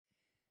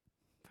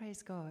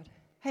Praise God.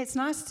 Hey, it's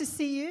nice to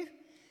see you.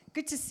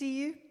 Good to see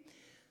you.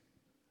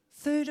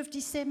 3rd of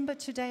December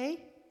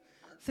today.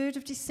 3rd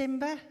of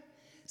December.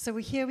 So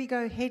here we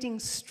go, heading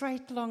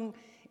straight along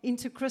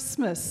into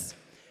Christmas,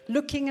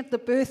 looking at the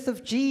birth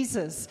of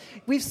Jesus.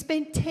 We've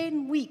spent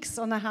 10 weeks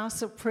on the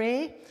house of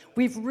prayer.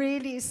 We've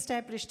really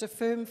established a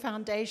firm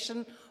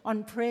foundation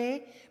on prayer.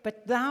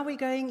 But now we're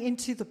going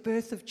into the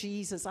birth of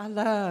Jesus. I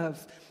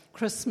love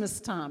Christmas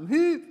time.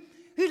 Who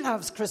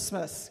loves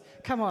Christmas?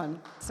 Come on,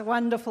 it's a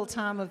wonderful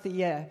time of the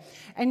year.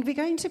 And we're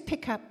going to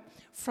pick up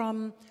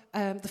from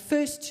the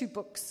first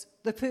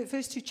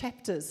two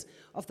chapters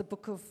of the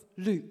book of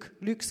Luke,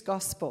 Luke's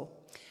Gospel.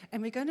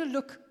 And we're going to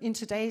look in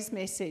today's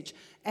message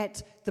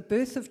at the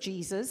birth of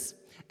Jesus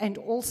and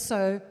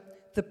also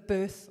the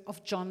birth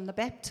of John the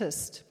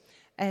Baptist.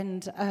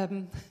 And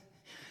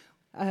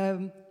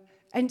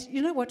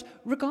you know what?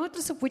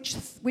 Regardless of which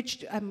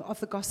of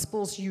the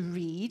Gospels you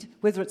read,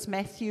 whether it's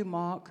Matthew,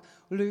 Mark,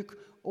 Luke,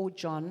 or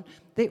John,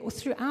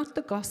 throughout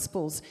the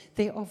Gospels,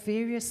 there are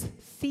various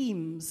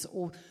themes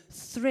or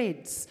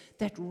threads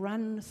that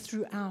run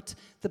throughout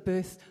the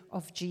birth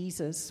of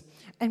Jesus.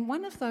 And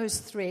one of those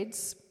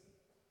threads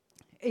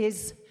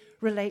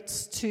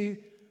relates to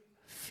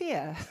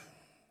fear.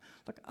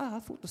 I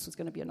thought this was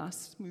going to be a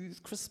nice,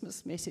 smooth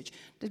Christmas message.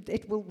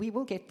 We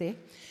will get there.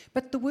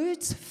 But the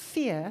words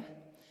fear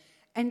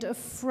and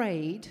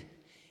afraid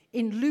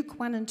in Luke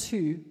 1 and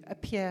 2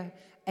 appear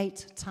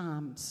 8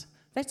 times.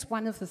 That's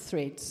one of the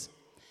threads.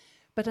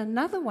 But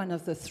another one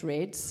of the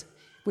threads,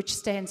 which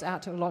stands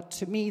out a lot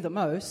to me the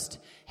most,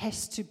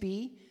 has to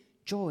be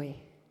joy.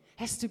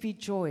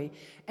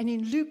 And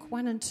in Luke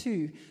 1 and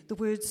 2, the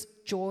words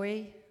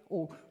joy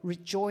or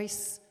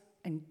rejoice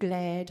and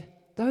glad,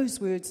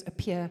 those words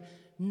appear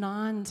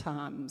 9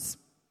 times.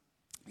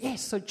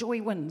 Yes, so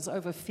joy wins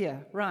over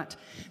fear, right.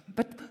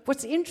 But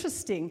what's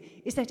interesting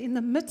is that in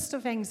the midst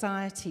of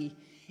anxiety,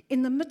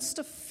 in the midst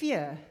of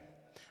fear,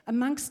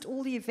 amongst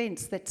all the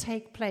events that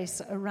take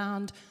place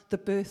around the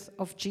birth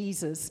of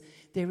Jesus,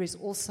 there is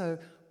also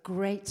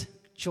great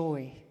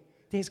joy.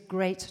 There's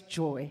great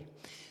joy.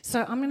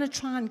 So I'm going to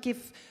try and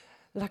give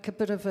like a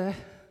bit of a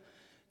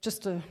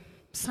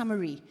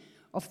summary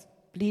of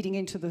leading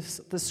into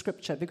the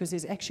scripture, because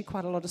there's actually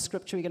quite a lot of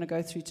scripture we're going to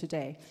go through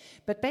today.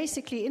 But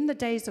basically, in the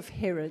days of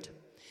Herod,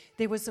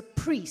 there was a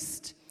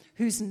priest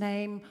whose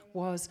name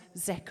was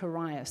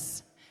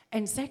Zacharias.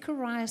 And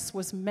Zacharias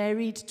was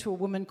married to a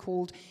woman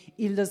called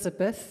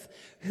Elizabeth,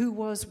 who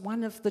was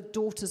one of the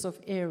daughters of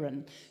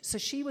Aaron. So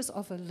she was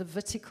of a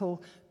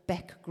Levitical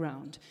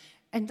background.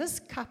 And this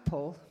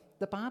couple,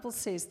 the Bible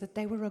says that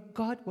they were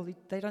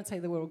they don't say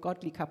they were a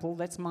godly couple,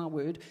 that's my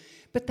word,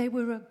 but they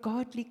were a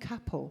godly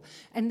couple,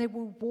 and they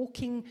were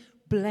walking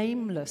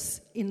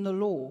blameless in the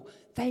law.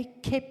 They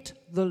kept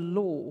the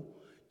law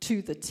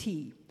to the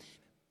T.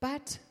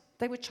 But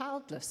they were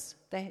childless.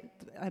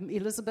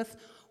 Elizabeth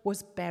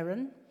was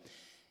barren.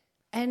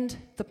 And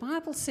the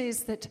Bible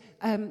says that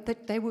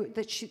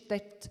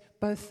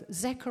both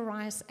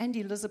Zacharias and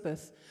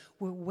Elizabeth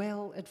were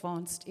well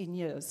advanced in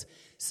years.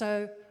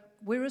 So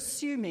we're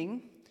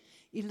assuming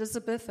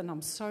Elizabeth, and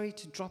I'm sorry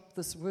to drop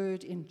this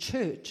word in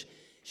church,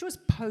 she was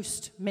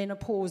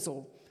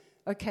post-menopausal.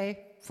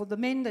 Okay, for the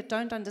men that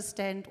don't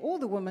understand, or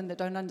the women that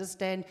don't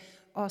understand,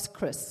 ask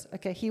Chris.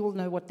 Okay, he will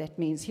know what that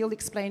means. He'll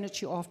explain it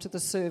to you after the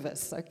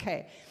service.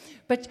 Okay.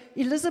 But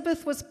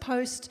Elizabeth was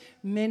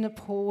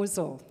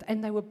post-menopausal,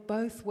 and they were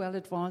both well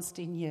advanced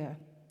in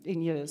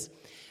years.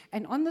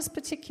 And on this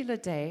particular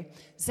day,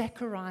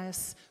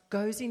 Zacharias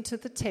goes into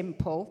the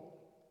temple,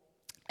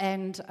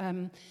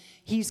 and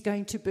he's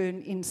going to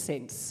burn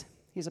incense.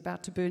 He's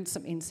about to burn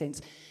some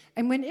incense.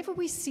 And whenever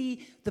we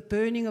see the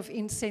burning of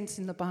incense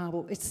in the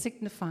Bible, it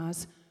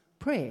signifies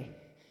prayer,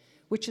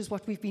 which is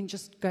what we've been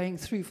just going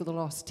through for the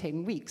last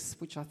 10 weeks,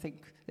 which I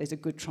think there's a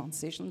good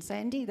transition,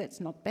 Sandy. That's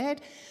not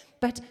bad.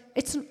 But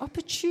it's an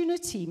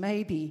opportunity,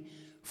 maybe,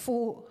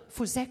 for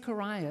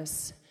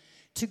Zacharias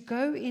to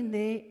go in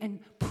there and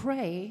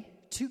pray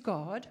to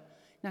God.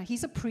 Now,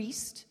 he's a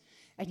priest,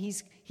 and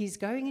he's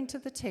going into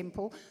the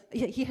temple.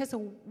 He has a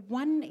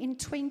 1 in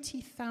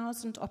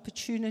 20,000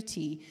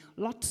 opportunity.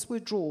 Lots were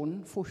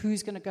drawn for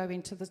who's going to go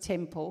into the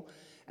temple,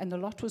 and the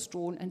lot was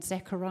drawn, and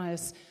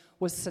Zacharias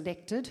was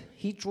selected.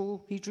 He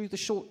drew the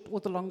short or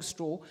the long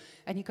straw,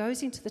 and he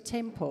goes into the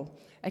temple,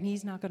 and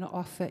he's now going to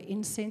offer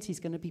incense. He's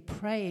going to be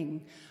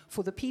praying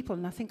for the people.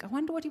 And I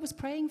wonder what he was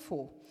praying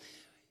for.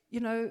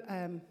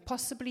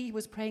 Possibly he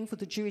was praying for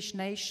the Jewish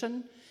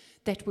nation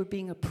that were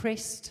being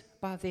oppressed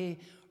by their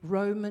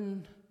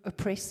Roman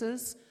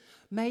oppressors.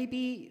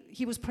 Maybe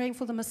he was praying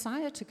for the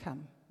Messiah to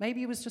come. Maybe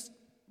he was just,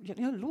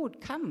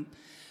 Lord, come.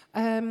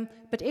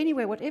 But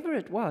anyway, whatever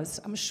it was,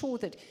 I'm sure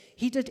that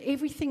he did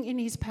everything in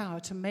his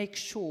power to make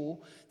sure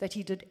that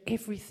he did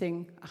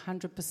everything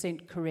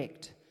 100%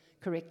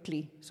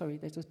 correctly. Sorry,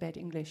 that was bad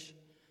English.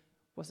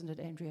 Wasn't it,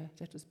 Andrea?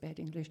 That was bad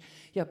English.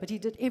 Yeah, but he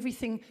did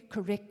everything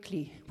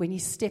correctly when he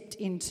stepped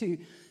into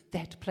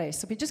that place.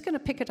 So we're just going to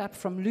pick it up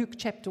from Luke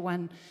chapter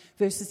 1,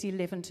 verses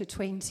 11 to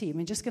 20. And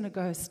we're just going to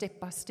go step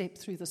by step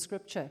through the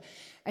scripture.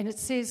 And it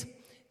says,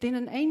 Then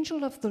an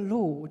angel of the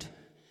Lord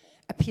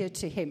appeared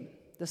to him.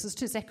 This is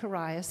to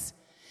Zacharias,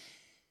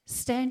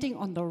 standing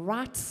on the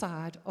right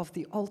side of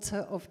the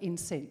altar of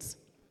incense.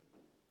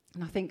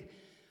 And I think,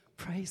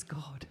 praise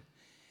God.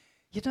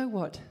 You know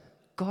what?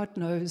 God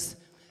knows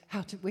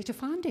where to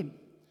find him.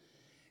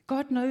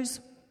 God knows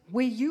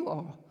where you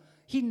are.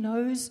 He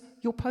knows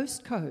your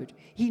postcode.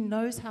 He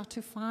knows how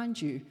to find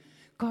you.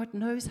 God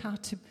knows how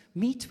to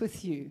meet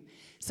with you.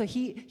 So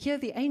here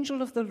the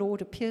angel of the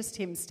Lord appears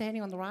to him,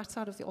 standing on the right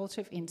side of the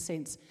altar of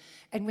incense.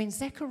 And when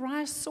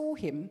Zacharias saw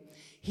him,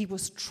 he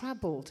was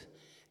troubled,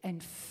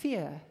 and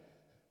fear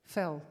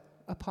fell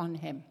upon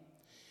him.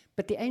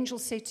 But the angel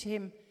said to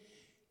him,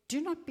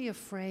 "Do not be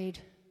afraid,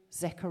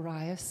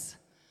 Zacharias."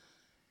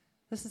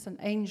 This is an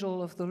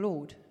angel of the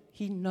Lord.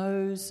 He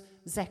knows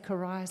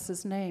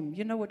Zacharias' name.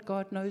 You know what?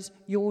 God knows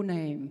your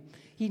name.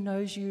 He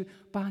knows you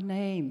by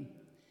name.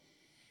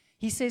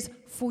 He says,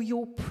 "For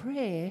your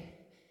prayer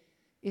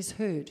is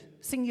heard."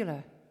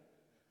 Singular.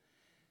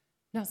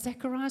 Now,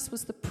 Zacharias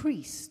was the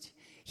priest.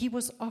 He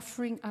was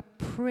offering up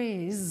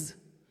prayers.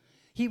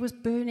 He was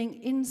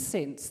burning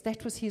incense.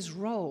 That was his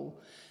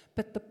role.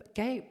 But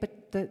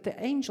the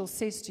angel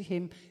says to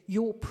him,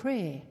 "Your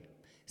prayer,"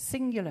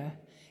 singular,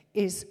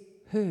 "is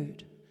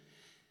heard."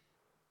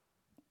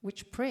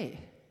 Which prayer?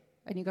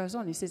 And he goes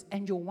on, he says,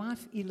 "And your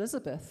wife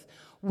Elizabeth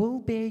will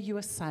bear you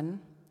a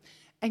son,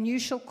 and you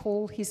shall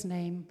call his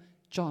name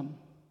John."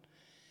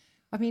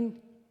 I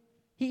mean,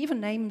 he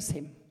even names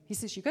him. He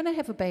says, "You're going to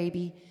have a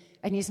baby,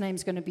 and his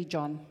name's going to be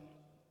John.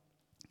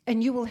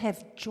 And you will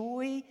have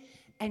joy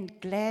and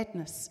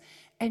gladness,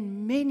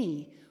 and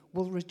many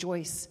will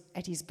rejoice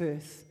at his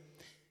birth."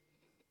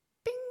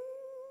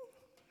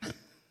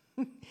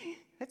 Bing!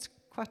 That's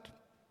quite,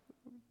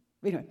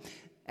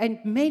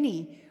 and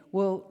many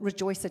will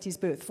rejoice at his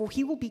birth. For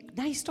he will be,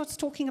 now he starts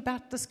talking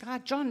about this guy,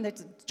 John,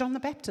 that's John the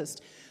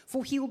Baptist.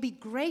 "For he will be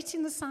great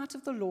in the sight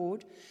of the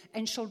Lord,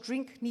 and shall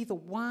drink neither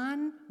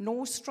wine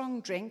nor strong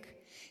drink.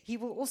 He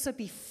will also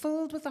be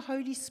filled with the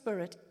Holy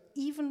Spirit,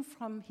 even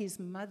from his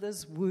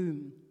mother's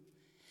womb.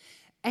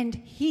 And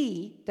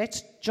he,"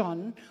 that's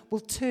John, "will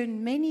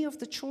turn many of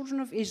the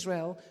children of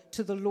Israel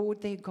to the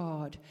Lord their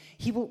God.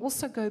 He will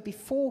also go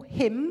before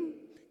him,"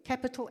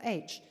 capital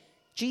H,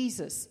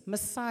 Jesus,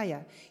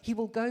 Messiah. "He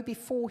will go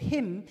before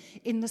him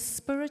in the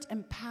spirit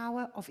and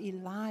power of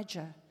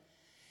Elijah."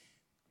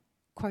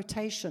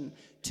 Quotation,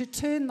 "To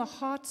turn the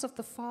hearts of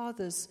the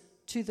fathers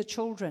to the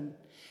children,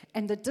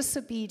 and the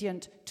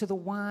disobedient to the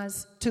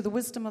wise, to the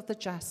wisdom of the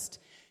just,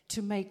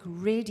 to make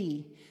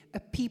ready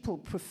a people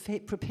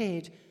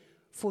prepared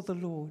for the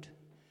Lord."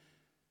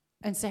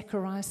 And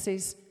Zacharias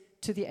says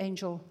to the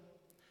angel,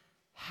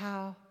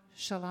 "How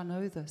shall I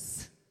know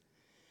this?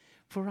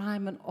 For I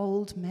am an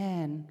old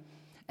man,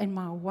 and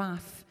my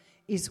wife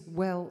is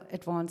well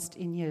advanced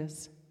in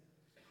years."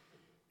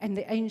 And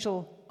the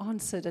angel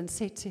answered and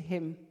said to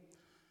him,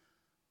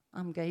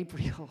 "I'm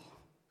Gabriel,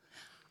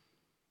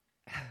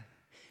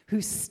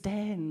 who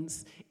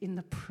stands in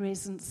the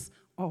presence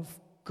of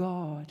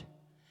God,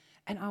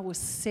 and I was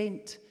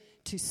sent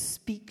to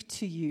speak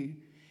to you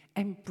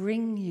and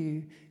bring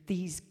you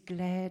these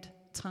glad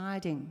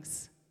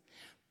tidings.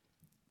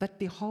 But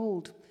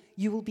behold,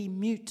 you will be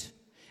mute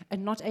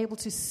and not able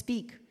to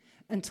speak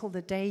until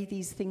the day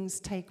these things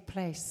take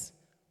place."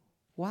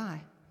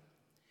 Why?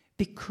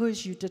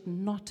 "Because you did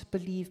not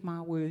believe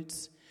my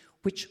words,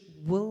 which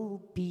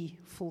will be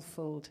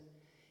fulfilled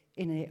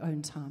in their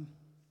own time."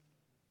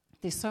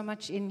 There's so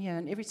much in here,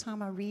 and every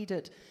time I read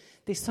it,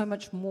 there's so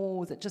much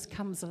more that just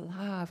comes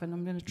alive, and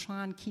I'm going to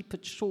try and keep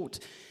it short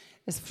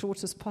as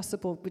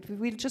possible. But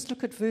we'll just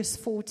look at verse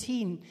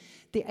 14.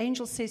 The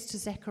angel says to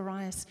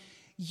Zacharias,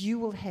 "You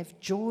will have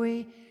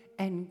joy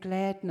and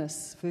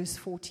gladness." Verse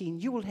 14,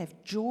 "You will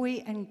have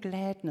joy and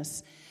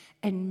gladness,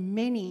 and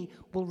many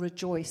will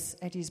rejoice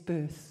at his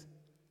birth."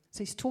 So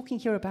he's talking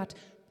here about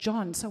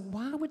John. So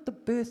why would the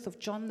birth of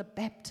John the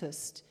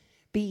Baptist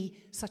be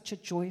such a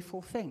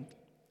joyful thing?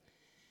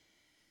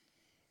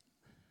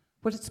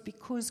 Well, it's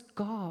because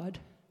God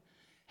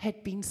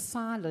had been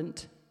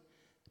silent,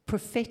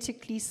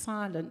 prophetically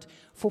silent,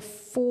 for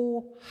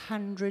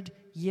 400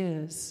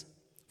 years.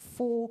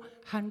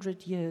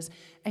 400 years.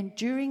 And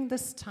during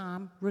this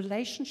time,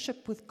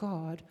 relationship with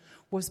God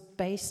was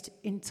based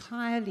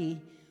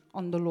entirely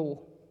on the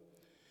law.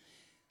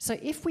 So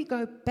if we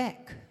go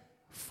back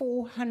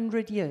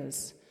 400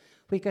 years,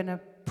 we're going to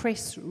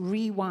press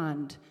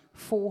rewind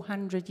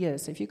 400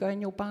 years. If you go in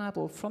your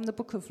Bible, from the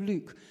book of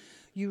Luke,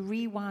 you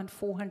rewind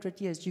 400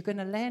 years, you're going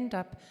to land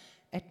up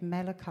at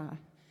Malachi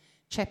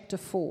chapter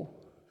 4,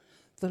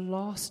 the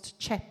last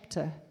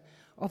chapter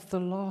of the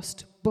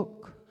last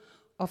book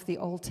of the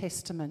Old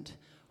Testament,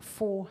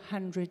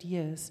 400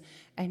 years.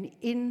 And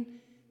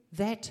in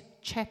that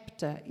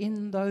chapter,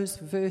 in those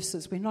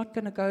verses, we're not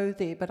going to go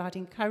there, but I'd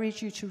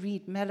encourage you to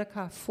read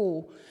Malachi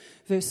 4,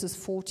 verses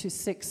 4 to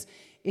 6,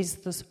 is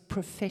this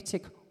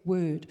prophetic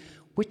word,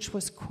 which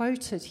was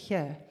quoted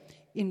here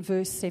in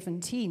verse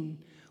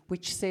 17,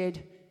 which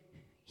said,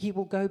 "He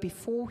will go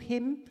before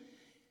him."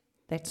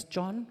 that's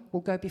John,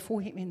 will go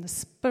before him in the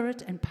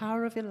spirit and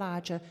power of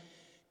Elijah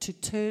to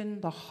turn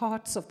the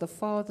hearts of the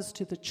fathers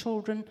to the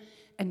children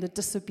and the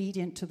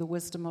disobedient to the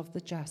wisdom of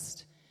the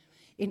just.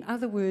 In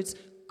other words,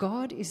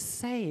 God is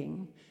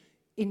saying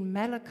in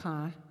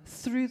Malachi,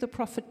 through the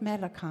prophet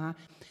Malachi,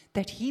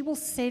 that he will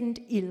send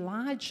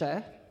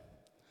Elijah.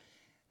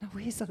 Now,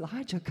 where's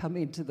Elijah come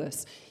into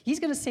this? He's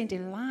going to send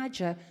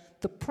Elijah,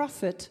 the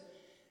prophet,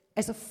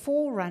 as a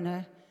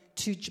forerunner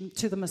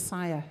to the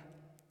Messiah.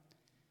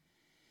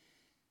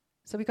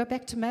 So we go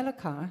back to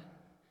Malachi.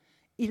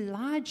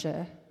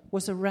 Elijah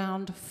was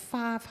around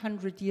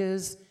 500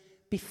 years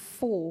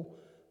before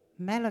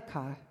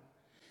Malachi.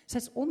 So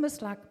it's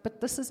almost like,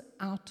 but this is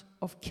out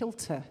of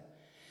kilter.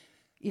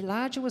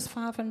 Elijah was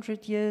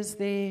 500 years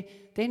there,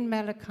 then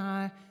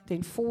Malachi,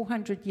 then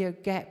 400-year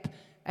gap,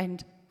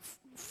 and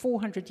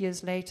 400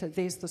 years later,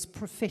 there's this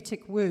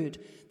prophetic word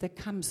that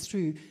comes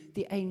through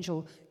the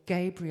angel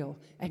Gabriel.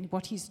 And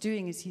what he's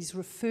doing is he's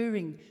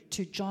referring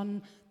to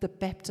John the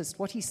Baptist.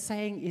 What he's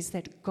saying is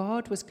that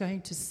God was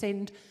going to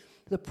send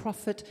the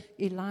prophet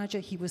Elijah.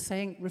 He was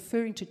saying,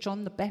 referring to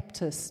John the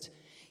Baptist,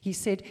 he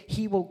said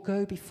he will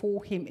go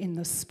before him in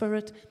the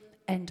spirit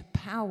and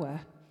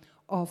power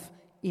of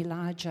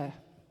Elijah.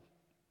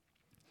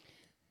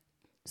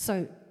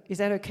 So, is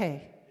that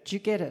okay? Do you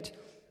get it?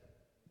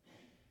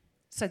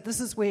 So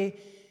this is where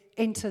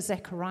enter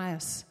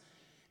Zacharias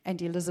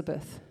and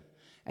Elizabeth.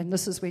 And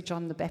this is where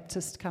John the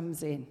Baptist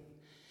comes in.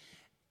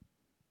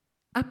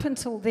 Up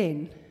until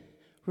then,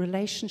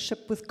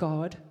 relationship with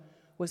God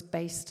was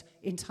based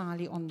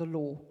entirely on the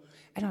law.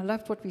 And I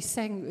loved what we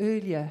sang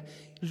earlier.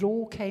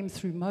 Law came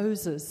through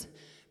Moses,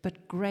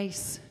 but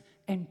grace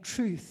and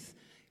truth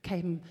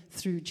came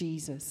through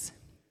Jesus.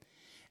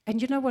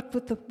 And you know what?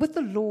 With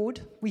the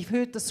Lord, we've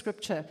heard the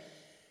scripture,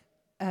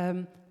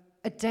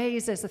 a day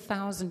is as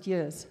 1,000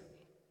 years,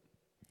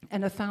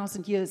 and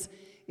 1,000 years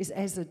is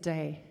as a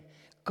day.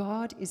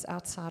 God is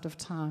outside of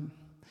time.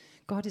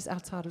 God is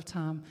outside of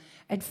time.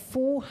 And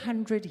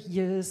 400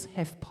 years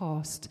have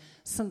passed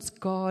since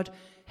God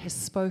has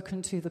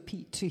spoken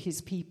to his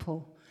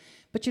people.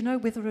 But you know,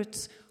 whether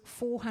it's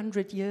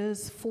 400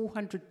 years,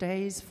 400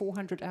 days,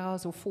 400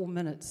 hours, or 4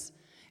 minutes,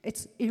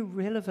 it's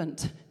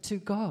irrelevant to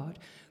God.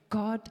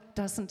 God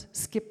doesn't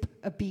skip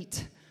a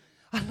beat.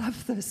 I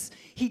love this.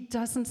 He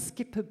doesn't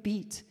skip a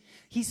beat.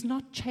 He's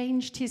not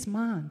changed his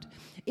mind.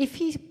 If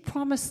he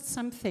promised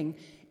something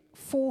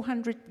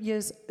 400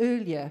 years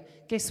earlier,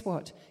 guess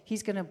what?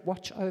 He's going to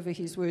watch over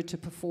his word to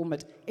perform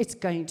it. It's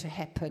going to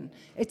happen.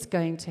 It's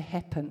going to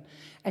happen.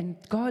 And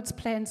God's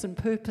plans and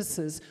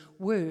purposes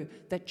were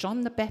that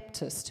John the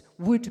Baptist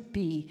would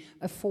be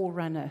a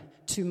forerunner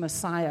to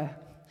Messiah.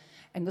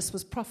 And this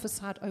was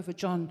prophesied over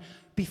John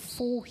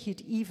before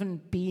he'd even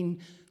been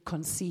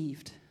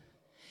conceived.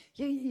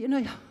 You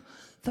know,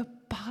 the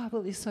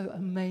Bible is so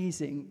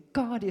amazing.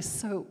 God is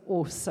so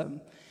awesome.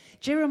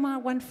 Jeremiah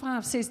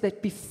 1:5 says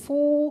that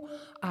before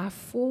I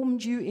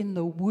formed you in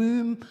the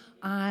womb,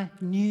 I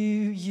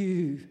knew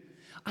you.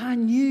 I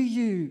knew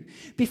you.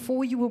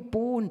 Before you were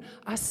born,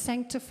 I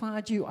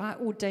sanctified you. I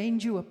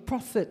ordained you a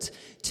prophet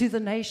to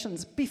the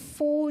nations.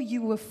 Before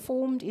you were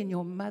formed in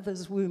your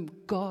mother's womb,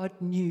 God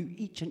knew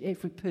each and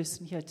every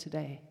person here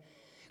today.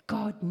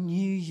 God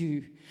knew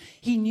you.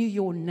 He knew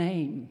your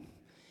name.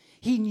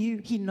 He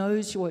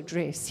knows your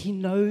address. He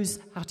knows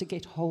how to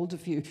get hold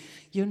of you.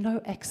 You're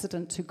no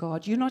accident to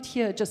God. You're not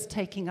here just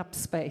taking up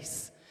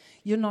space.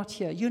 You're not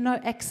here. You're no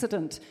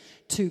accident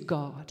to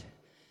God.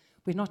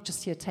 We're not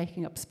just here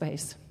taking up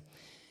space.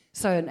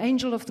 So an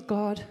angel of the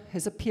God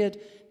has appeared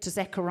to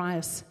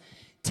Zacharias,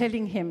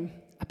 telling him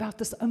about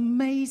this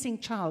amazing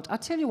child. I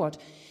tell you what,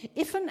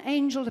 if an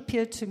angel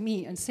appeared to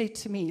me and said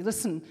to me,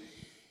 listen,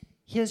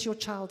 here's your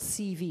child's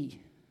CV.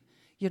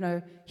 You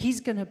know, he's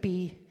going to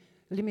be,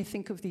 let me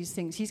think of these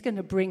things. He's going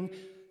to bring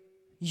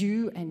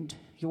you and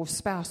your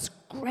spouse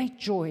great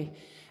joy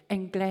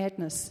and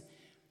gladness.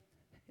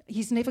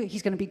 He's going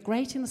to be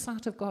great in the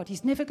sight of God.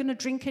 He's never going to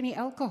drink any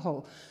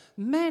alcohol.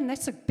 Man,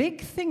 that's a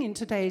big thing in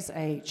today's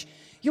age.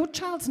 Your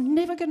child's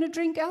never going to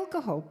drink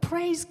alcohol.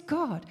 Praise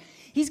God.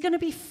 He's going to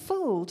be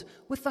filled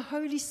with the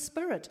Holy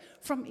Spirit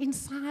from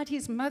inside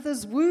his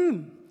mother's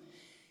womb.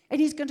 And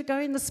he's going to go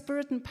in the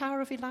spirit and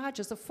power of Elijah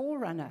as a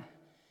forerunner.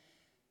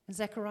 And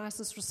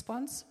Zacharias'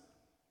 response,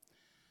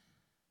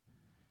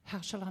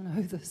 how shall I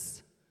know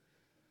this?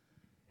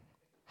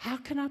 How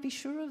can I be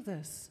sure of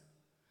this?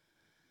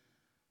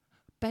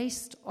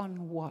 Based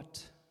on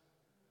what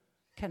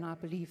can I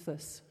believe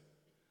this?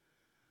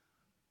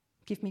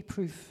 Give me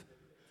proof.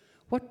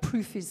 What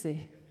proof is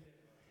there?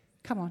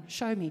 Come on,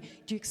 show me.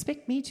 Do you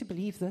expect me to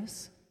believe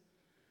this?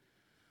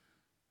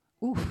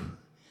 Ooh,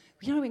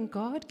 you know, when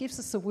God gives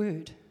us a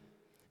word,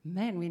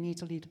 man, we need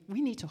to lead.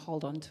 We need to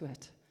hold on to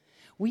it.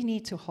 We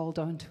need to hold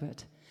on to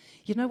it.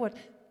 You know what?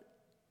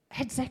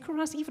 Had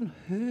Zacharias even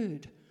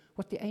heard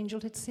what the angel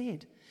had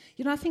said?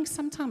 You know, I think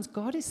sometimes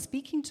God is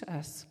speaking to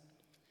us,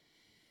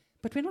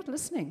 but we're not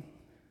listening.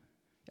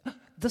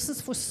 This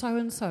is for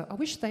so-and-so. I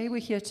wish they were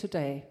here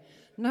today.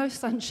 No,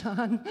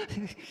 sunshine.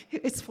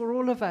 It's for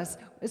all of us.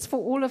 It's for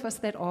all of us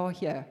that are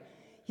here.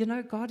 You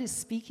know, God is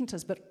speaking to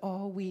us, but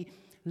are we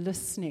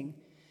listening?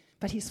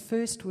 But his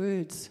first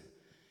words,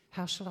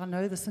 how shall I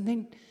know this? And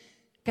then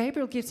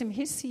Gabriel gives him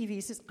his CV.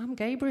 He says, I'm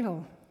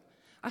Gabriel.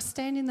 I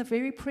stand in the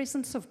very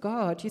presence of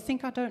God. You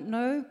think I don't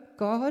know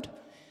God?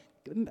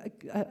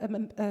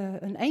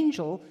 An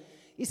angel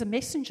is a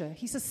messenger.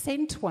 He's a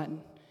sent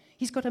one.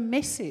 He's got a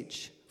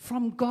message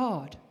from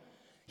God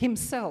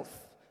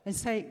himself and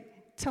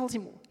tells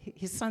him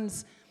his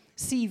son's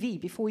CV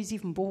before he's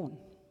even born.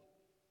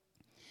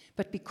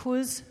 But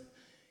because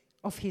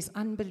of his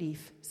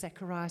unbelief,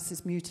 Zacharias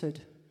is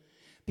muted.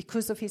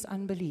 Because of his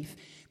unbelief.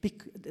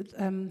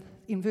 In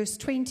verse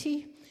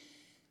 20,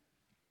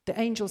 the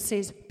angel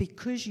says,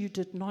 because you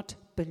did not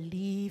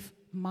believe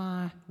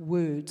my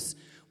words,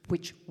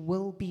 which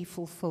will be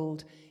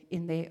fulfilled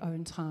in their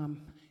own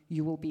time,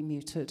 you will be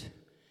muted.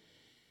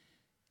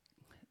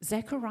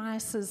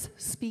 Zacharias'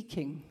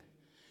 speaking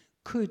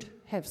could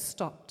have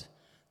stopped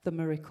the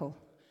miracle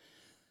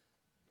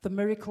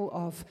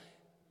of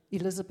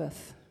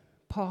Elizabeth,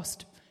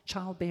 past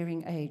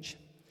childbearing age,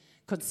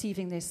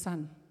 conceiving their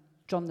son,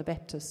 John the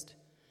Baptist,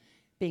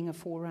 being a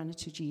forerunner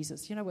to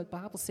Jesus. You know what the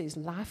Bible says,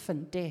 life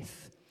and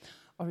death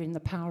are in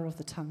the power of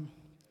the tongue,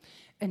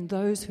 and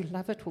those who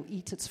love it will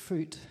eat its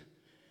fruit.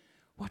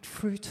 What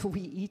fruit are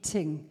we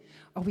eating?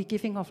 Are we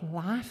giving off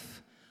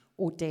life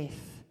or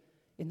death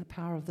in the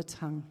power of the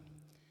tongue?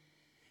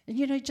 And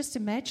you know, just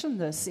imagine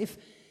this.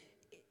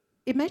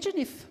 Imagine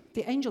if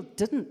the angel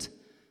didn't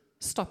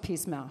stop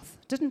his mouth,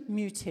 didn't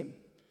mute him.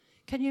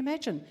 Can you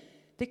imagine?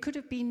 There could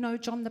have been no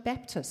John the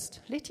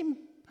Baptist. Let him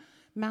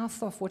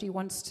mouth off what he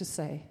wants to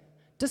say.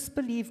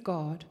 Disbelieve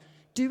God.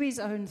 Do his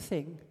own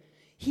thing.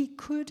 He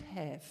could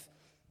have.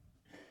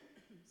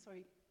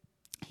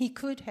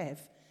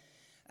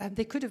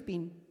 There could have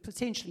been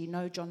potentially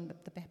no John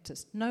the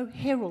Baptist, no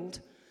herald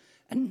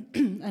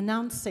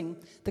announcing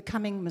the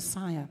coming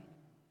Messiah.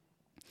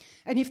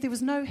 And if there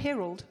was no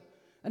herald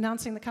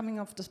announcing the coming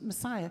of the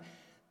Messiah,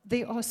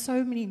 there are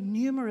so many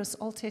numerous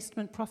Old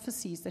Testament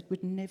prophecies that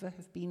would never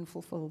have been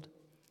fulfilled.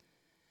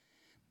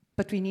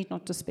 But we need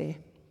not despair.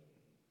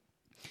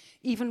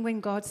 Even when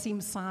God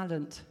seems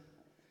silent,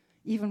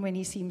 even when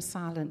he seems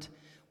silent,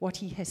 what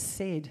he has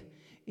said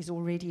is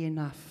already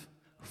enough.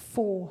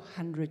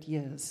 400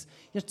 years.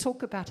 You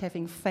talk about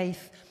having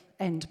faith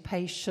and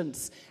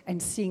patience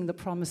and seeing the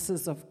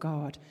promises of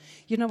God.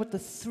 You know what? The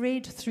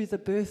thread through the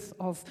birth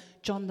of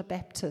John the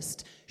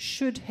Baptist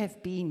should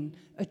have been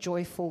a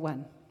joyful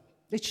one.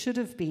 It should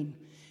have been.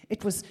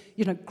 It was,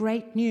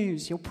 great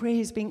news. Your prayer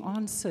is being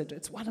answered.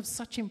 It's one of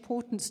such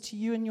importance to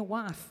you and your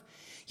wife.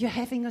 You're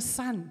having a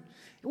son.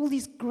 All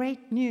these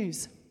great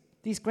news.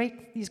 These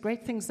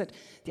great things that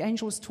the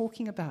angel was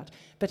talking about.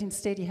 But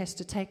instead he has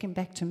to take him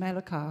back to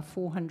Malachi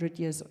 400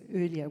 years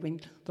earlier,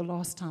 when the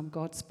last time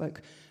God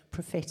spoke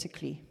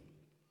prophetically.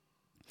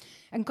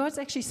 And God's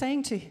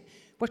saying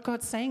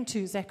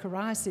to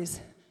Zacharias is,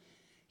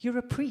 you're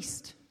a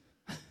priest.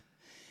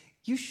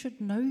 You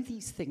should know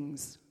these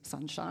things,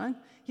 sunshine.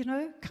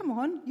 Come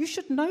on, you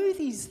should know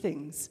these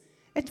things.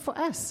 And for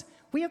us,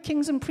 we are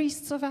kings and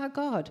priests of our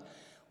God.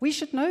 We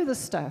should know this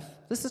stuff.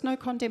 This is no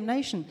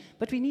condemnation,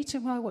 but we need to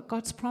know what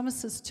God's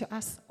promises to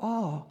us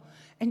are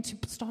and to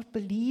start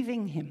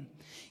believing him.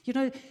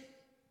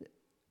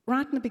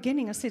 Right in the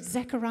beginning, I said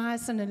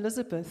Zacharias and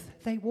Elizabeth,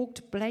 they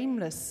walked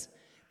blameless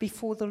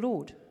before the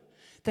Lord.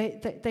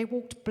 They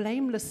walked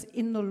blameless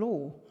in the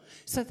law.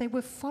 So they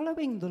were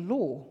following the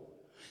law.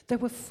 They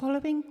were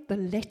following the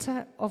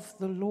letter of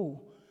the law,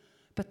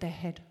 but they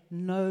had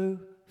no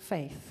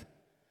faith.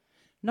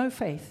 No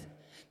faith.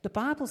 The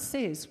Bible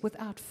says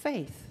without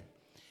faith,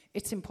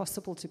 it's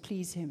impossible to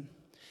please him.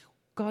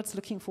 God's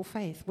looking for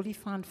faith. Will he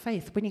find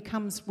faith?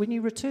 When he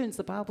returns,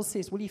 the Bible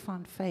says, will he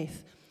find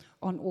faith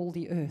on all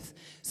the earth?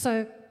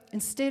 So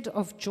instead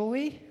of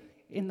joy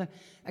in the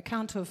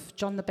account of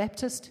John the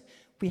Baptist,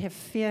 we have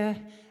fear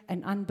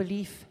and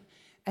unbelief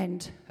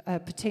and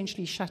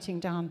potentially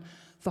shutting down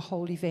the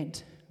whole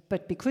event.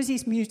 But because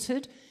he's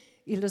muted,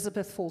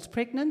 Elizabeth falls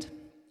pregnant.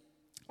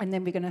 And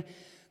then we're going to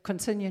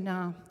continue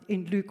now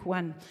in Luke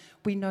 1.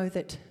 We know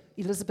that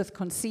Elizabeth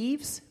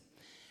conceives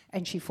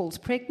and she falls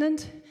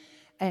pregnant,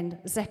 and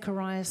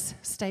Zacharias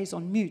stays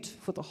on mute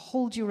for the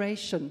whole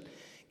duration.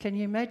 Can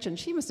you imagine?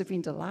 She must have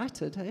been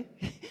delighted, hey?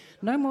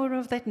 No more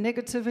of that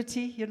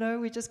negativity,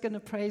 we're just going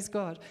to praise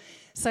God.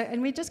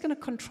 And we're just going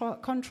to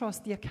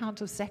contrast the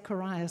account of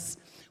Zacharias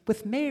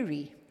with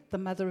Mary, the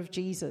mother of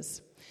Jesus.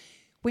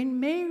 When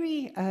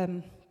Mary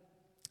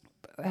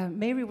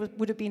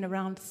would have been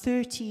around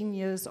 13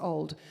 years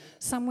old,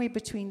 somewhere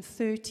between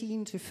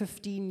 13 to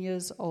 15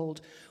 years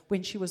old,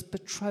 when she was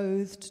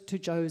betrothed to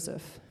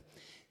Joseph.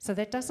 So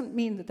that doesn't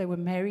mean that they were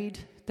married.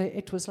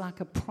 It was like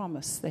a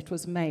promise that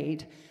was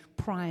made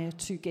prior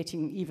to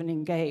getting even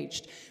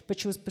engaged. But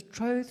she was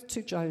betrothed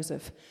to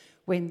Joseph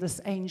when the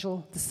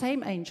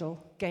same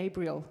angel,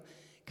 Gabriel,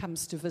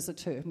 comes to visit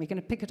her. And we're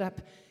going to pick it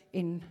up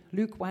in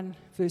Luke 1,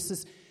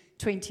 verses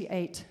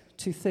 28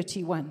 to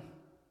 31.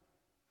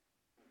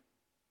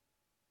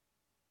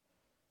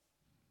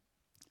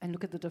 And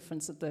look at the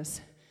difference of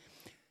this.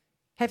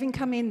 Having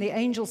come in, the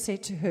angel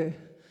said to her,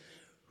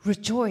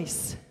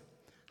 "Rejoice,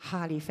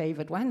 highly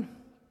favored one.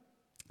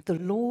 The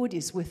Lord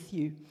is with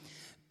you.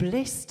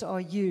 Blessed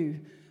are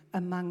you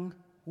among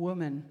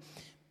women."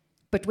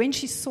 But when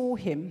she saw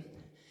him,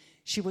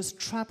 she was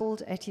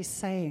troubled at his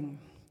saying.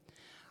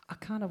 I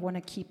kind of want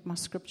to keep my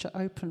scripture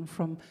open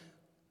from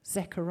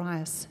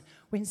Zacharias.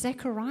 When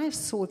Zacharias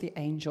saw the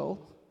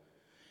angel,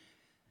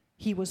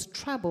 he was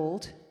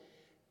troubled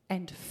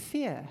and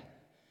fear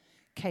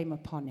came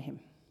upon him.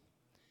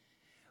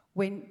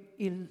 When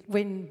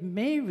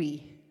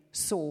Mary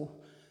saw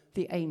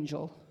the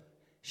angel,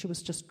 she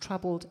was just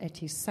troubled at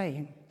his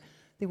saying.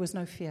 There was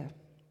no fear.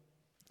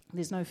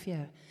 There's no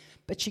fear.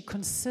 But she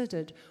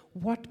considered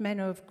what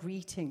manner of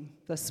greeting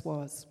this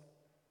was.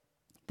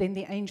 Then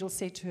the angel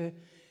said to her,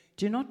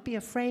 "Do not be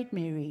afraid,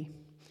 Mary,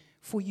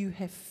 for you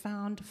have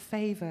found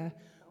favor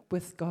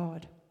with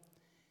God.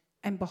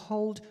 And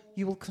behold,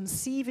 you will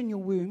conceive in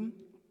your womb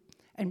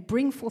and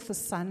bring forth a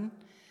son,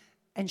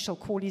 and shall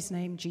call his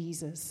name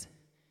Jesus."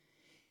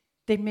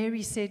 Then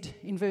Mary said,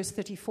 in verse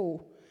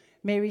 34,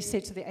 Mary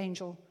said to the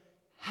angel,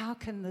 "How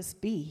can this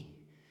be,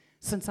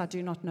 since I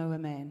do not know a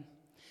man?"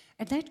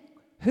 And that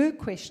her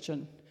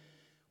question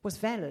was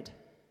valid.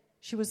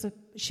 She was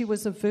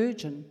a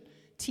virgin,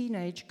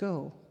 teenage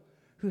girl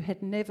who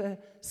had never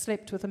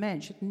slept with a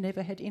man. She had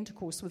never had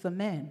intercourse with a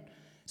man.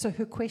 So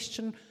her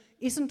question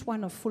isn't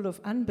one full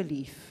of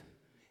unbelief.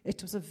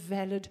 It was a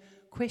valid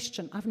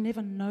question. I've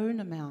never known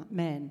a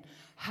man.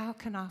 How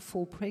can I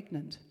fall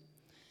pregnant?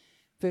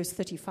 Verse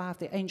 35,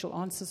 the angel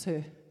answers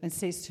her and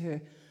says to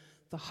her,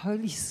 "The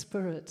Holy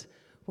Spirit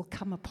will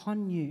come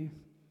upon you,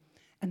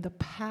 and the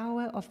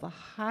power of the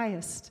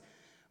highest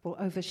will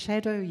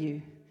overshadow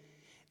you.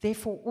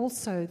 Therefore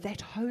also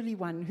that Holy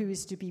One who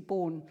is to be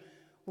born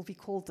will be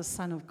called the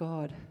Son of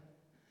God."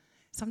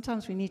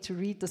 Sometimes we need to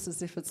read this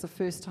as if it's the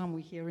first time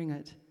we're hearing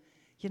it.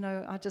 You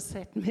know, I just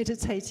sat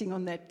meditating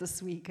on that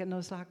this week, and I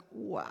was like,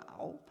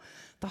 wow,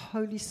 the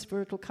Holy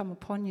Spirit will come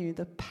upon you.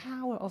 The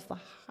power of the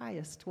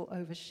highest will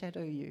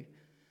overshadow you.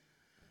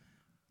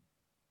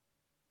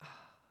 Oh,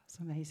 it's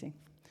amazing.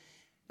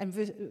 And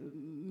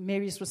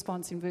Mary's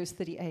response in verse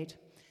 38,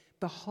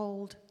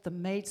 "Behold, the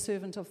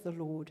maidservant of the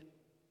Lord,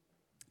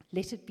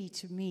 let it be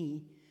to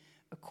me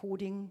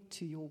according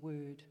to your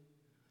word."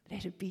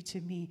 Let it be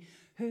to me.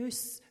 Her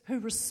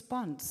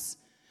response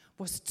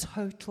was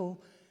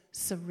total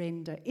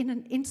surrender. In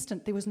an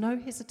instant, there was no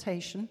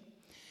hesitation.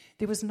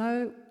 There was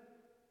no,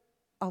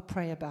 "I'll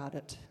pray about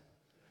it.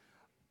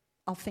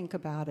 I'll think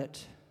about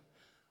it.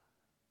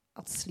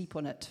 I'll sleep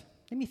on it.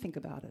 Let me think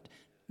about it."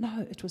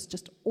 No, it was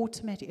just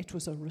automatic. It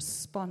was a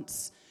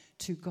response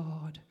to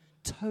God.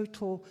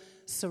 Total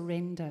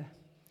surrender.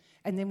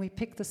 And then we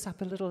pick this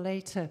up a little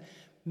later.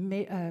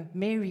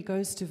 Mary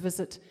goes to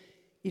visit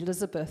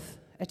Elizabeth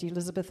at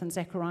Elizabeth and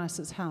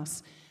Zacharias'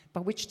 house,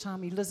 by which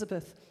time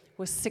Elizabeth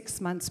was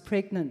 6 months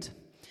pregnant.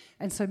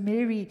 And so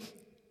Mary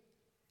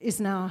is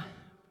now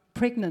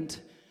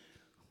pregnant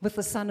with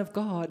the Son of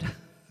God.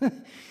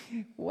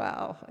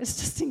 Wow, it's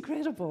just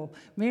incredible.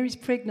 Mary's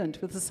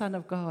pregnant with the Son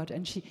of God,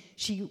 and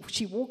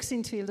she walks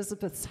into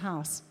Elizabeth's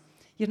house,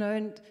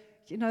 and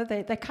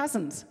they're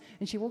cousins,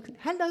 and she walks,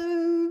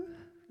 "Hello,"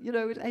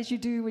 as you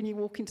do when you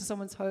walk into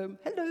someone's home.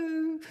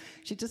 "Hello."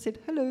 She just said,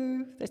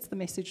 "Hello." That's the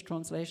Message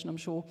translation, I'm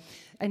sure.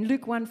 And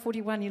Luke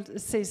 1:41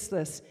 says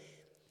this,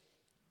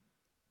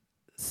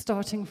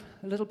 starting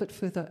a little bit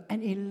further,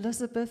 "And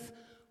Elizabeth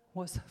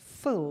was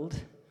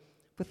filled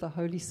with the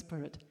Holy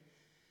Spirit."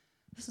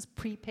 This is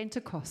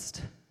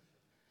pre-Pentecost.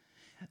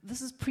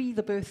 This is pre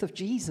the birth of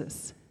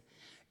Jesus.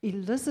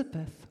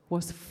 Elizabeth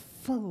was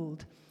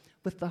filled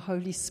with the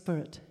Holy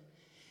Spirit.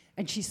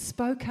 And she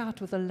spoke out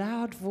with a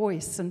loud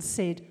voice and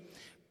said,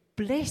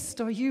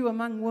 "Blessed are you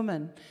among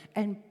women,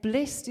 and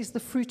blessed is the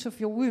fruit of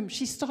your womb."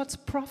 She starts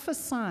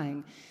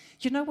prophesying.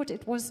 You know what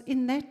it was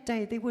in that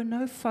day? There were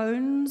no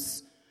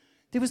phones.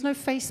 There was no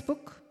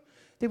Facebook.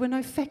 There were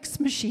no fax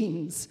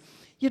machines.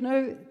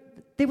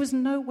 There was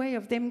no way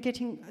of them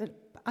getting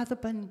other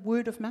than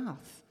word of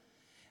mouth.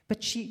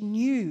 But she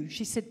knew.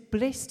 She said,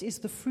 "Blessed is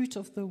the fruit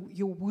of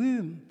your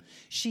womb."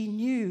 She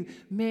knew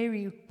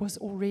Mary was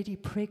already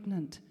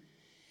pregnant.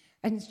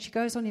 And she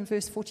goes on in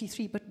verse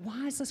 43, "But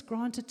why is this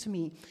granted to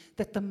me,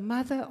 that the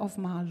mother of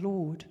my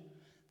Lord,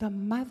 the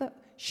mother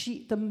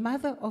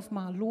of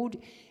my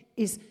Lord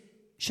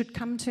should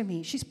come to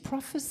me?" She's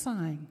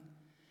prophesying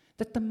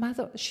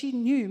that she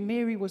knew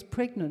Mary was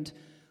pregnant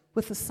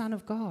with the Son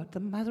of God. "The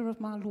mother of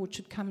my Lord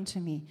should come to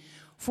me.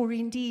 For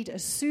indeed,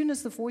 as soon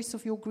as the voice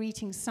of your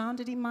greeting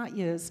sounded in my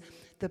ears,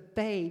 the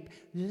babe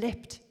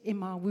leapt in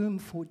my womb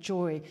for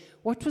joy."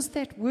 What was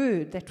that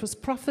word that was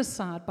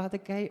prophesied by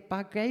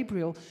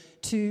Gabriel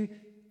to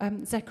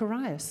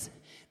Zacharias?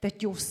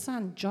 That your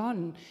son,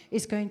 John,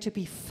 is going to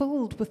be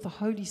filled with the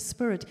Holy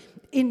Spirit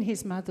in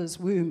his mother's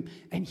womb.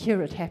 And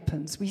here it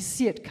happens. We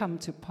see it come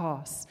to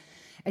pass.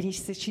 And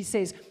she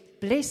says,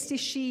 "Blessed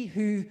is she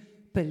who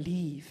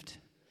believed."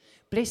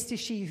 Blessed is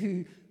she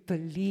who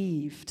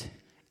believed,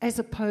 as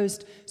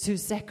opposed to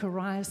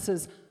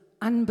Zacharias'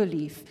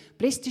 unbelief.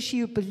 Blessed is she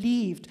who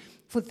believed,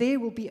 for there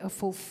will be a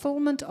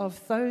fulfillment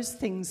of those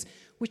things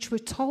which were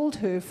told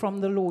her from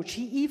the Lord.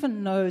 She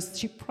even knows,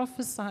 she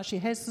prophesies, she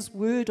has this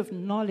word of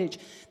knowledge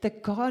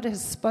that God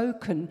has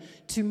spoken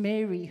to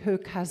Mary, her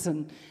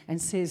cousin,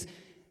 and says,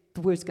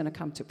 the word's going to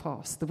come to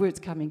pass. The word's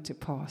coming to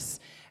pass.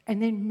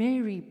 And then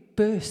Mary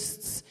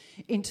bursts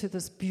into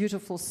this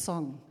beautiful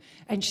song.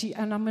 And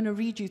I'm going to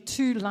read you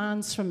 2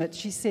 lines from it.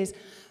 She says,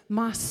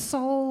 my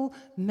soul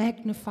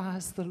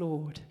magnifies the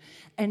Lord,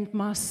 and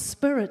my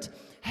spirit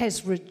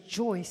has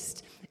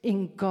rejoiced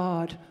in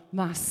God,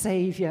 my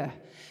Savior.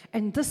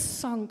 And this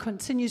song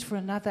continues for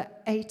another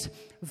 8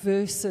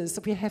 verses.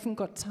 We haven't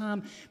got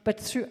time, but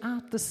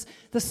throughout this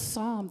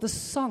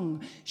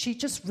song, she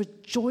just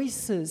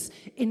rejoices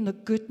in the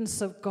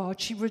goodness of God.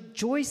 She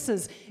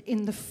rejoices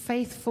in the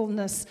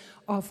faithfulness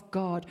of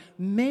God.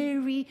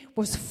 Mary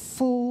was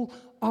full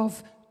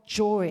of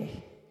joy.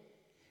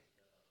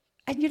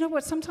 And you know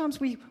what? Sometimes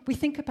we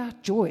think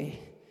about joy.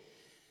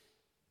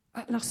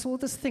 And I saw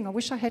this thing, I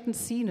wish I hadn't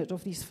seen it,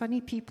 of these funny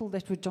people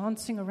that were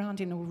dancing around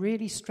in a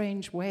really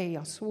strange way.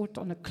 I saw it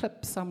on a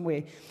clip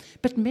somewhere.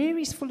 But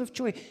Mary's full of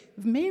joy.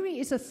 Mary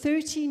is a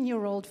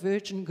 13-year-old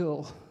virgin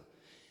girl,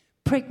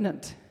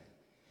 pregnant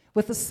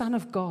with the Son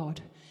of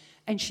God,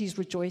 and she's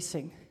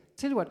rejoicing.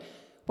 Tell you what,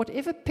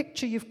 whatever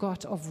picture you've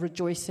got of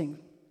rejoicing,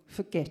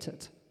 forget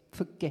it.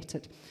 Forget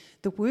it.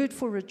 The word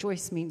for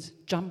rejoice means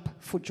jump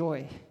for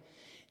joy.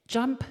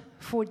 Jump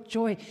for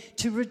joy.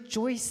 To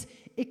rejoice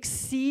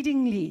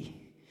exceedingly.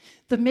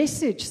 The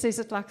Message says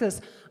it like this: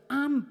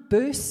 I'm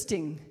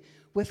bursting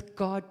with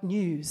God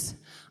news.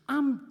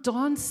 I'm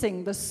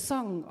dancing the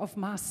song of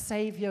my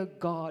Savior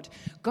God.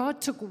 God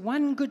took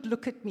one good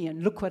look at me,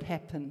 and look what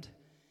happened.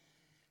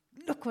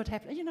 Look what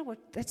happened. You know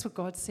what? That's what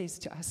God says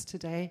to us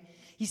today.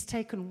 He's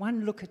taken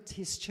one look at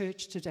his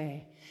church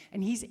today,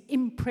 and he's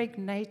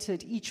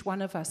impregnated each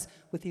one of us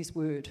with his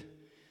word.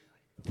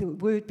 The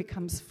word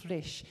becomes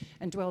flesh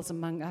and dwells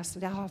among us.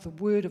 Allow the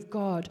word of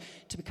God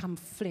to become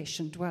flesh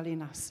and dwell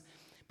in us.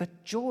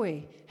 But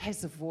joy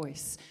has a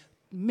voice.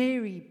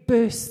 Mary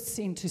bursts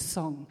into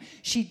song.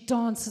 She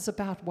dances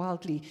about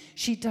wildly.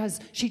 She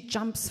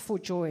jumps for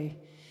joy.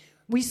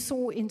 We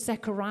saw in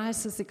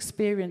Zacharias'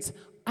 experience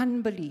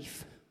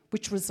unbelief,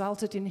 which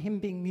resulted in him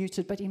being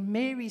muted. But in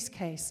Mary's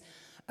case,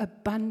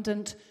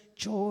 abundant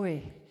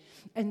joy.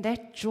 And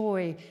that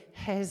joy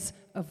has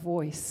a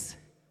voice.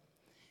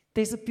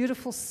 There's a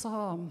beautiful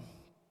psalm.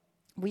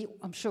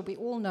 I'm sure we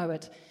all know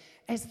it.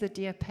 As the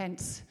deer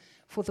pants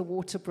for the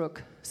water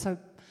brook, so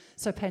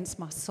pants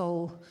my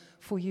soul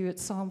for you.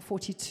 It's Psalm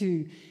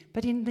 42.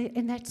 But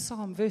in that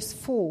psalm, verse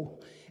 4,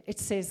 it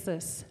says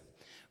this: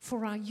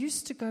 For I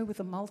used to go with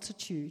a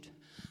multitude.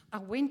 I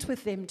went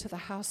with them to the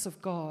house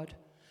of God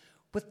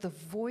with the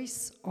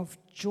voice of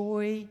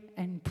joy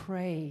and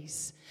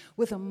praise,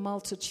 with a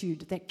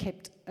multitude that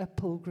kept a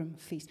pilgrim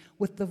feast,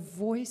 with the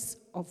voice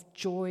of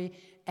joy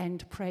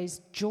and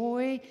praise.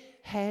 Joy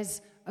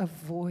has a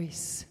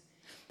voice.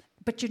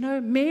 But you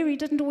know, Mary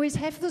didn't always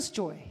have this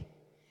joy.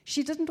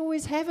 She didn't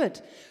always have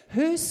it.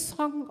 Her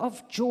song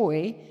of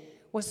joy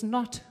was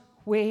not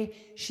where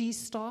she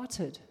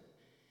started.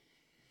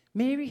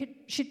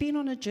 She'd been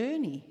on a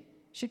journey.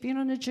 She'd been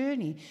on a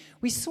journey.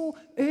 We saw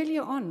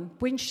earlier on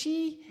when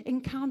she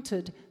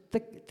encountered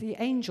the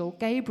angel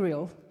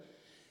Gabriel,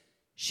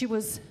 she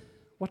was,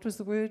 what was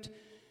the word?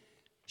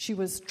 She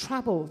was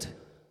troubled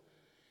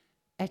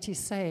at his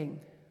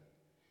saying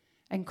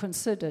and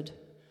considered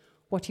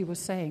what he was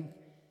saying.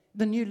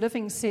 The New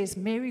Living says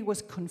Mary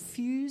was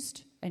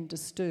confused and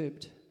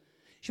disturbed.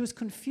 She was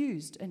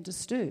confused and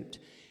disturbed.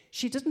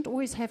 She didn't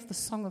always have the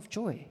song of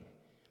joy.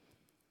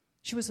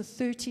 She was a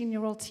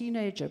 13-year-old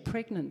teenager,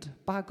 pregnant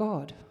by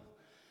God.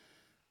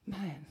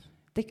 Man,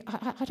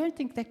 I don't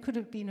think that could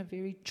have been a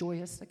very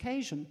joyous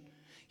occasion.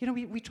 You know,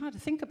 we try to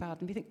think about it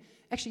and we think,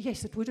 actually,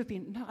 yes, it would have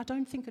been. No, I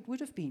don't think it would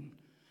have been.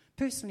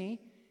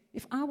 Personally,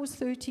 if I was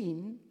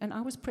 13 and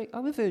I'm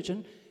a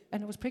virgin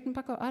and I was pregnant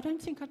by God, I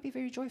don't think I'd be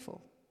very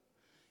joyful.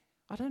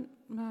 I don't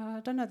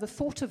know. The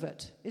thought of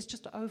it is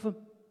just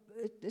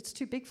it's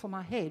too big for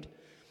my head.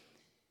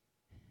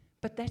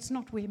 But that's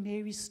not where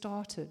Mary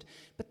started.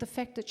 But the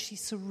fact that she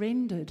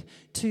surrendered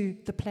to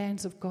the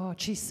plans of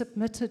God, she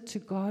submitted to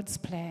God's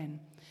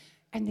plan.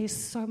 And there's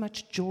so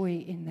much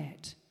joy in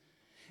that.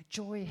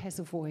 Joy has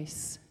a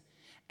voice,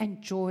 and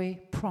joy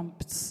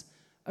prompts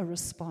a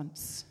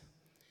response.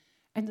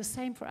 And the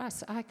same for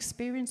us. Our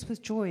experience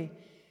with joy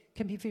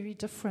can be very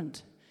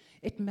different.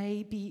 It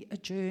may be a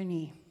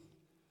journey.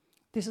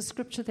 There's a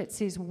scripture that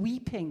says,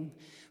 weeping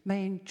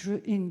may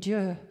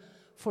endure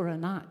for a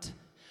night,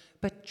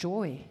 but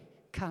joy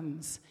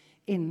comes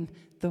in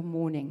the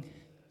morning.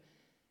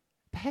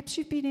 Perhaps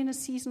you've been in a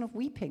season of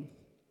weeping.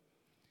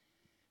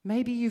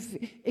 Maybe you've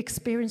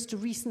experienced a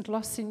recent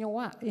loss in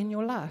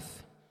your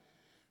life.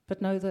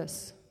 But know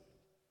this: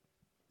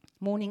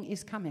 morning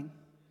is coming,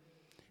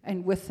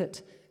 and with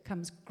it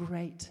comes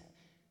great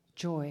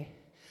joy.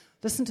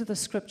 Listen to the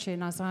scripture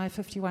in Isaiah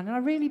 51, and I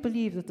really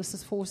believe that this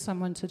is for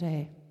someone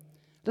today.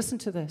 Listen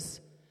to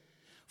this.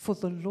 For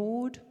the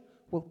Lord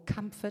will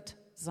comfort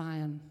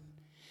Zion.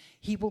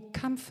 He will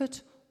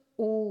comfort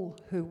all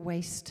her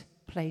waste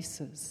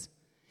places.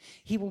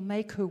 He will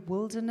make her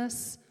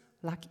wilderness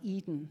like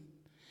Eden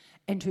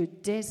and her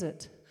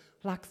desert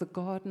like the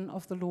garden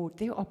of the Lord.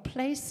 There are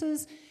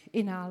places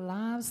in our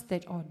lives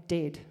that are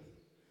dead.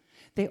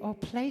 There are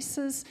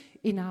places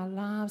in our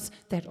lives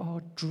that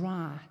are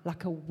dry,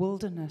 like a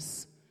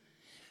wilderness.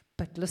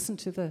 But listen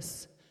to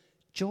this.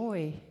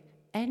 Joy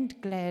and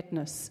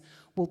gladness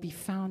will be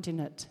found in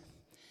it.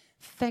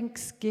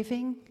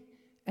 Thanksgiving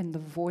and the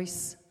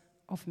voice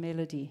of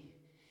melody.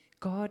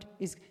 God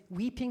is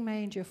weeping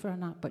may endure for a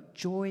night, but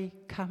joy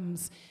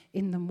comes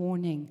in the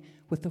morning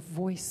with the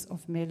voice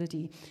of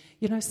melody.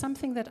 You know,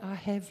 something that I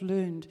have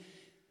learned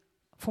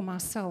for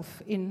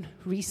myself in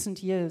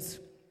recent years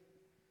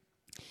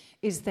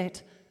is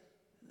that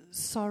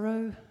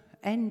sorrow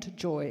and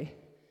joy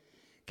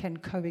can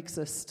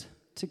coexist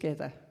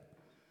together.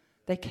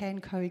 They can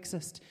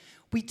coexist.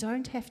 We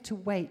don't have to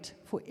wait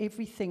for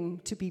everything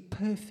to be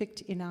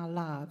perfect in our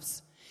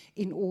lives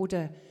in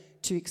order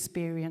to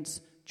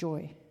experience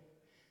joy.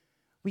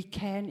 We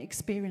can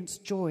experience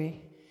joy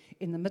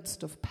in the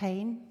midst of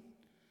pain,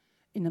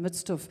 in the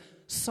midst of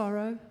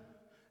sorrow,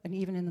 and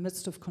even in the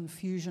midst of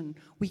confusion.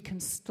 We can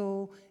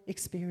still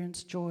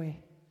experience joy.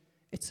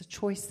 It's a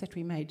choice that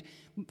we made.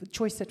 The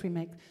choice that we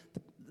make.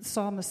 The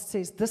psalmist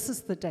says, "This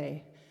is the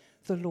day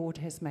the Lord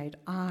has made.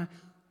 I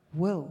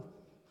will."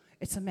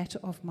 It's a matter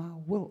of my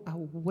will. I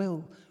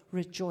will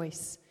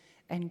rejoice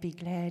and be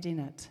glad in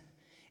it.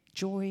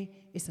 Joy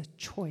is a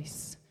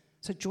choice.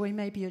 So joy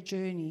may be a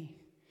journey,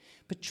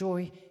 but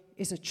joy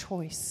is a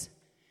choice.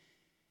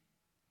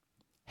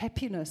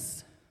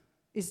 Happiness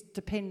is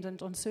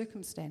dependent on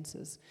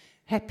circumstances.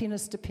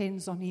 Happiness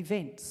depends on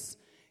events,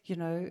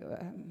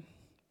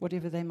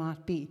 whatever they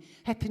might be.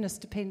 Happiness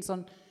depends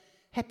on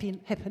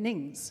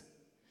happenings,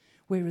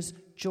 whereas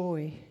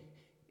joy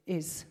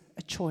is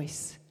a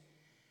choice.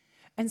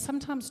 And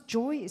sometimes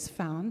joy is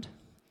found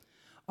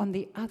on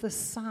the other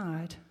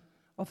side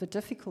of a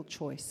difficult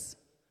choice.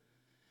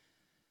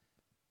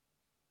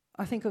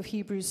 I think of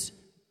Hebrews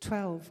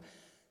 12,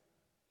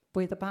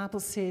 where the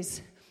Bible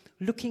says,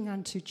 looking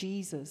unto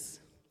Jesus.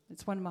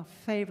 It's one of my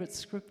favorite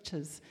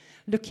scriptures.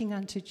 Looking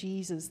unto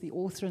Jesus, the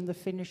author and the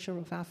finisher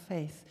of our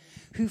faith,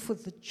 who for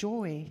the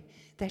joy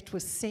that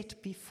was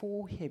set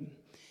before him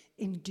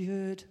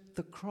endured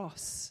the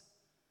cross.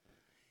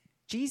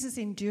 Jesus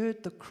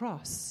endured the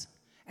cross,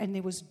 and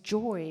there was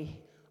joy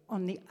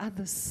on the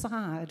other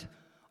side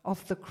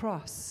of the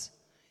cross.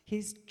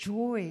 His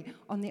joy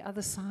on the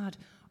other side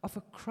of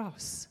a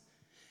cross.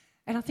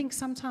 And I think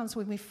sometimes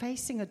when we're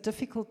facing a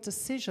difficult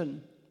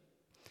decision,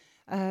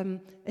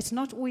 it's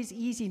not always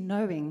easy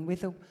knowing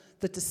whether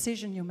the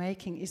decision you're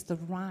making is the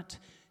right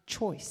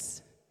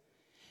choice.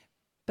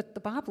 But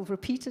the Bible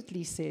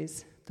repeatedly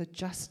says, the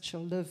just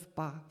shall live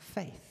by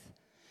faith,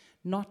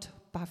 not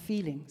by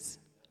feelings.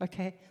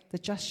 Okay? The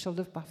just shall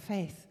live by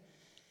faith.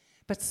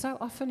 But so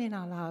often in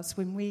our lives,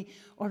 when we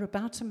are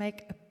about to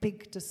make a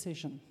big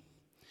decision,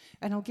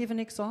 and I'll give an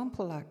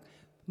example like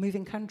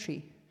moving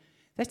country.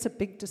 That's a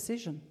big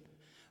decision.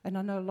 And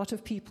I know a lot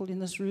of people in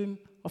this room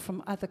are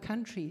from other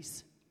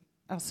countries,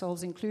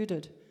 ourselves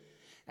included.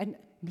 And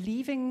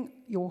leaving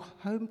your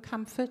home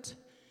comfort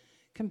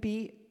can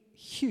be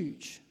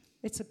huge.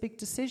 It's a big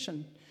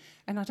decision.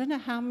 And I don't know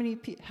how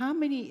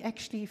many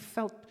actually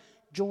felt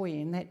joy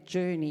in that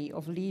journey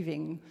of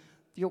leaving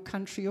your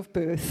country of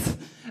birth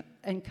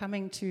and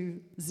coming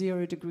to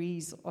 0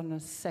 degrees on a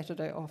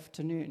Saturday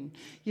afternoon.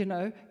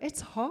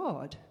 It's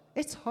hard.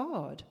 It's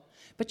hard.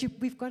 But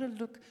we've got to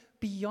look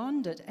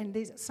beyond it. And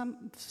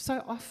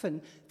so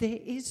often there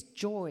is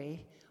joy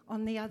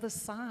on the other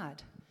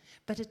side.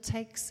 But it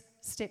takes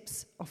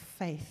steps of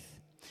faith.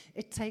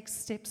 It takes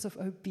steps of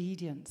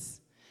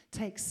obedience. It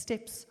takes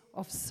steps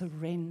of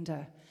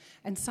surrender.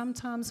 And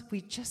sometimes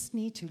we just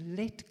need to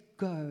let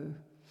go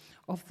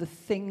of the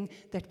thing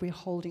that we're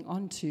holding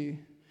on to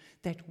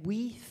that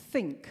we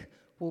think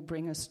will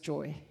bring us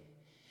joy,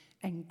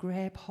 and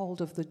grab hold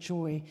of the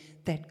joy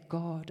that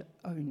God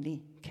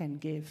only can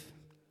give.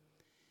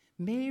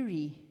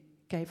 Mary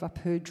gave up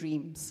her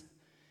dreams.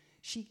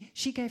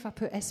 She gave up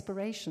her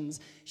aspirations.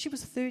 She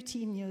was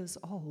 13 years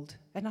old.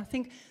 And I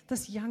think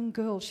this young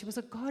girl, she was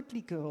a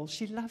godly girl.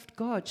 She loved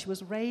God. She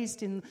was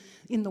raised in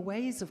the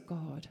ways of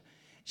God.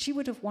 She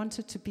would have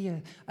wanted to be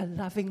a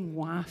loving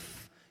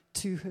wife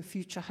to her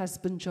future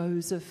husband,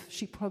 Joseph.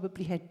 She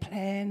probably had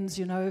plans,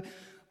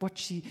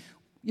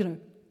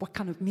 what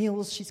kind of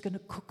meals she's going to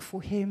cook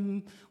for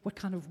him, what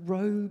kind of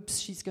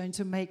robes she's going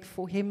to make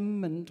for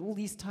him, and all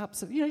these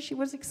types of, she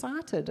was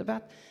excited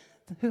about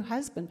her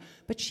husband.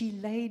 But she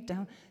laid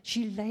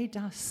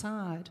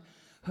aside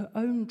her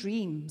own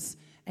dreams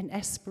and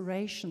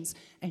aspirations,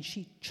 and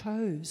she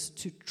chose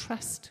to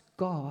trust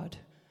God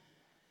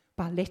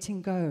by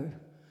letting go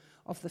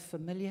of the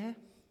familiar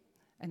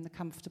and the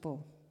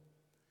comfortable.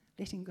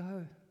 Letting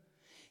go.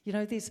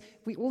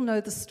 We all know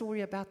the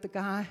story about the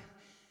guy.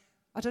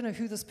 I don't know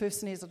who this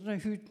person is. I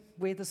don't know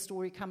where the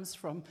story comes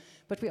from,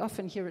 but we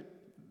often hear it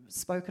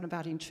spoken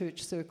about in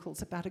church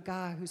circles, about a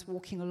guy who's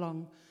walking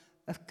along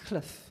a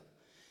cliff,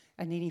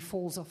 and then he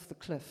falls off the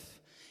cliff.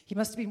 He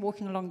must have been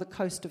walking along the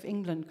coast of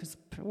England because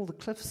all the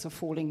cliffs are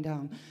falling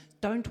down.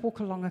 Don't walk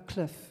along a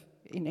cliff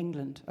in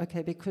England,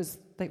 okay, because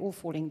they're all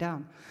falling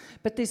down.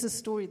 But there's a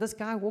story. This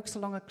guy walks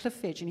along a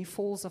cliff edge and he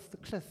falls off the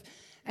cliff.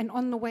 And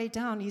on the way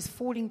down, he's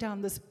falling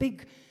down this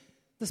big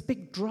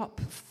drop,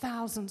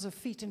 thousands of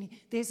feet, and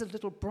there's a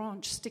little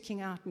branch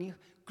sticking out, and he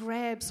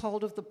grabs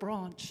hold of the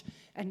branch,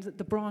 and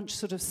the branch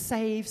sort of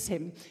saves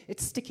him.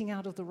 It's sticking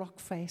out of the rock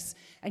face,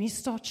 and he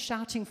starts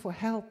shouting for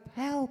help,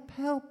 help,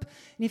 help.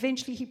 And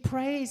eventually he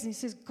prays, and he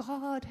says,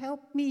 God,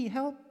 help me,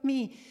 help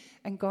me.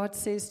 And God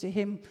says to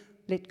him,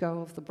 let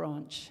go of the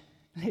branch.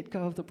 Let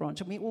go of the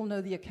branch. And we all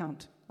know the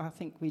account. I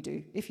think we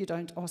do. If you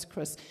don't, ask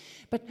Chris.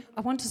 But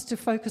I want us to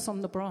focus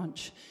on the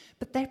branch.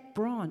 But that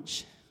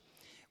branch,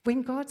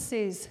 when God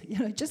says,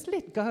 just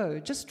let go,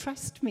 just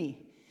trust me,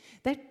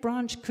 that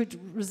branch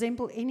could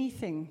resemble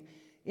anything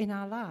in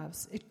our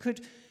lives. It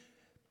could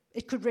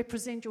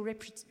represent your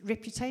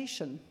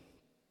reputation.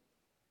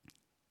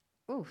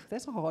 Oh,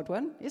 that's a hard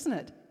one, isn't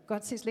it?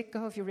 God says, let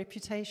go of your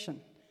reputation.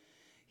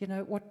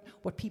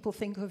 What people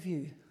think of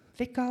you.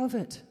 Let go of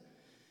it.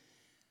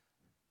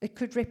 It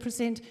could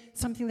represent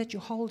something that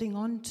you're holding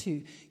on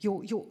to,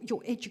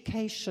 your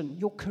education,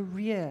 your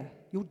career,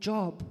 your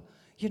job.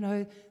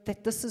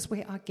 That this is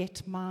where I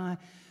get my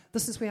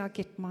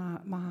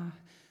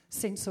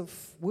sense of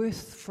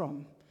worth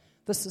from.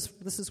 This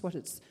is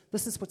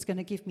what's going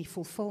to give me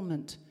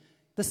fulfillment.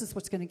 This is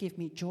what's going to give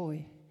me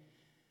joy.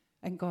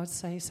 And God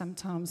says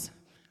sometimes,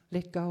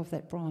 let go of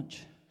that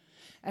branch.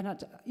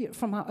 And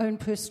from my own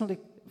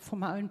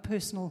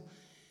personal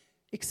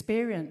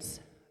experience,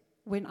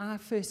 when I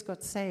first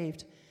got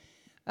saved,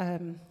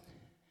 my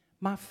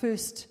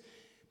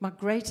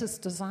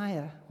greatest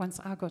desire once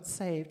I got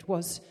saved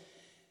was,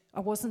 I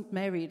wasn't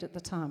married at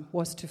the time,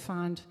 was to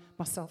find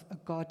myself a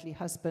godly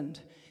husband.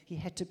 He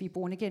had to be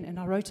born again. And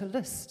I wrote a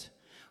list.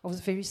 I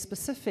was very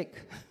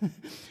specific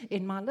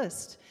in my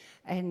list.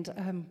 And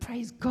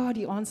praise God,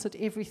 he answered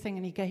everything,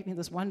 and he gave me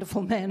this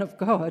wonderful man of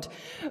God.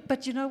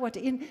 But you know what?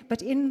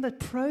 In the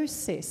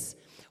process,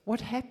 what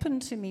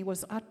happened to me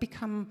was I'd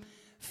become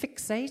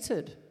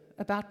fixated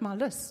about my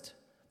list.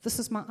 This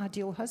is my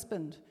ideal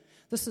husband.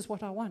 This is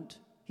what I want.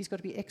 He's got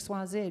to be X,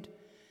 Y, Z,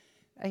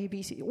 A,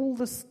 B, C, all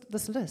this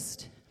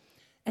list.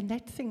 And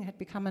that thing had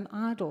become an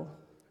idol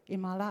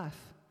in my life.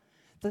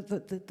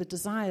 The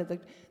desire,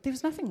 there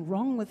was nothing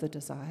wrong with the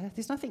desire.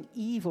 There's nothing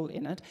evil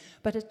in it,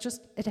 but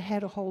it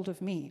had a hold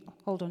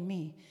on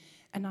me.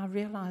 And I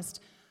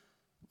realized,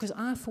 because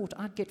I thought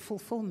I'd get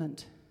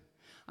fulfillment.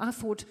 I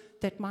thought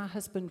that my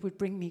husband would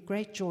bring me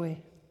great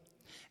joy.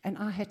 And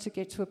I had to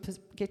get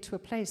to a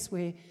place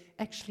where,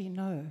 actually,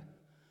 no.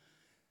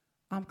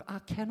 I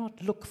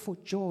cannot look for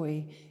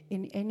joy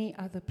in any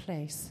other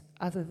place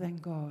other than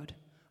God.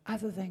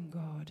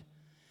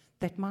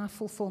 That my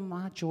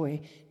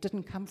joy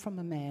didn't come from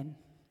a man.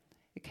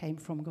 It came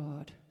from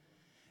God.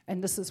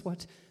 And this is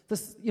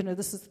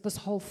this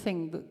whole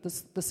thing,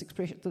 this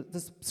expression,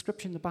 this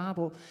scripture in the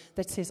Bible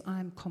that says, I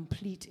am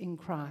complete in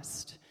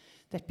Christ.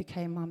 That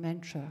became my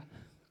mantra.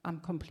 I'm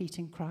complete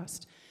in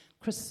Christ.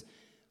 Chris,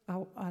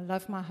 I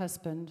love my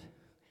husband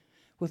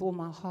with all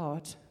my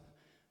heart,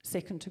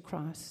 second to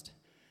Christ.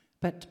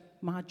 But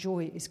my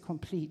joy is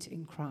complete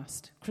in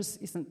Christ.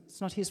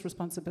 It's not his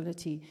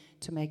responsibility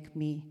to make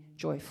me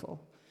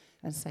joyful,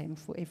 and same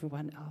for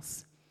everyone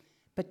else.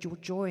 But your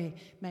joy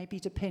may be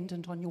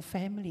dependent on your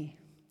family,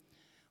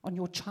 on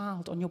your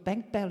child, on your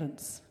bank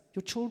balance,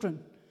 your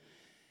children.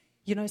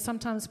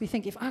 Sometimes we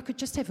think, if I could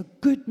just have a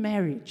good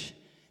marriage,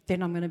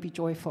 then I'm going to be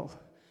joyful.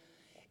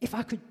 If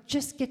I could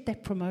just get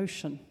that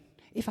promotion,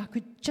 if I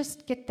could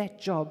just get that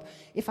job,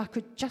 if I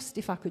could just,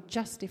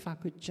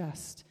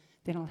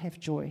 then I'll have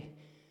joy.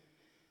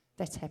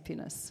 That's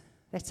happiness.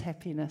 Those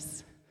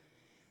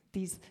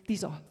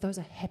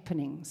are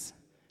happenings.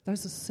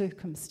 Those are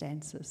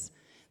circumstances.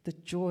 The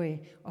joy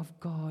of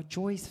God.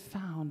 Joy is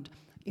found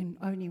in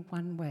only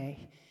one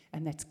way,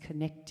 and that's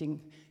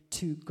connecting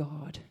to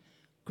God.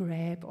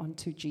 Grab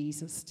onto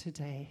Jesus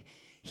today.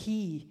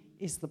 He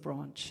is the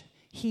branch.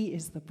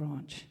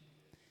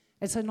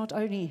 And so not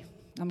only,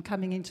 I'm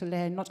coming into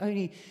land, not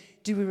only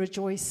do we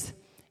rejoice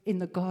in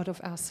the God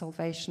of our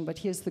salvation, but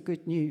here's the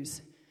good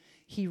news.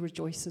 He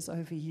rejoices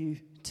over you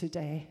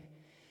today.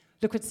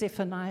 Look what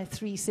Zephaniah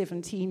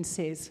 3:17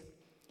 says.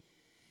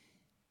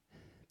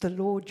 The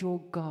Lord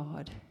your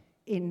God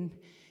in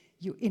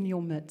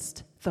your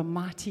midst, the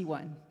mighty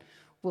one,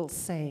 will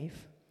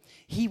save.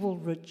 He will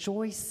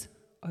rejoice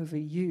over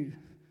you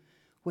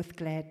with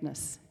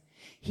gladness.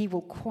 He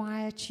will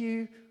quiet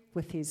you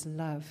with his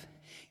love.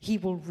 He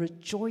will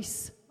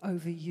rejoice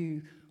over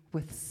you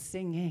with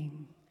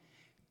singing.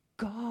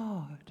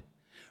 God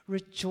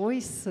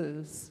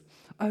rejoices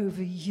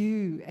over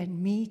you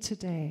and me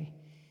today.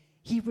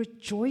 He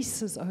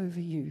rejoices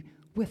over you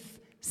with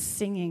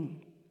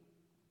singing.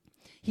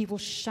 He will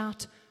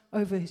shout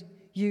over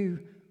you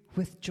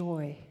with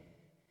joy.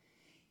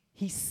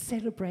 He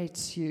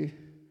celebrates you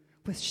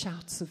with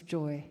shouts of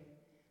joy.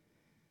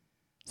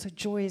 So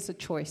joy is a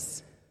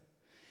choice.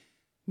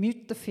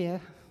 Mute the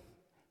fear.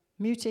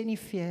 Mute any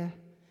fear.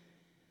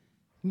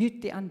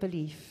 Mute the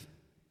unbelief.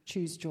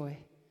 Choose joy.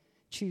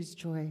 Choose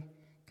joy.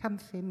 Come,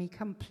 Femi,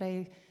 come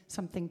play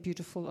something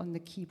beautiful on the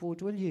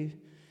keyboard, will you?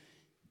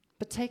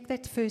 But take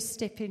that first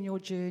step in your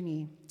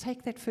journey.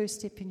 Take that first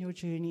step in your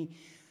journey.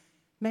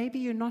 Maybe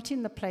you're not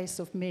in the place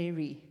of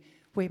Mary,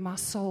 where my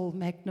soul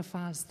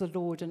magnifies the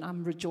Lord and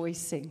I'm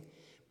rejoicing.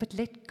 But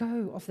let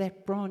go of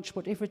that branch,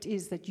 whatever it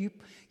is that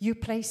you're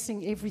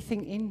placing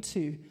everything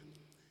into.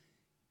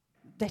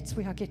 That's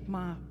where I get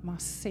my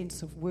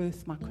sense of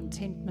worth, my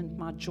contentment,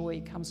 my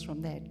joy comes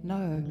from that.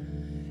 No,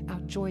 our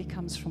joy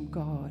comes from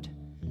God.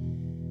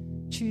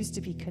 Choose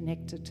to be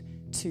connected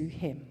to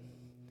Him.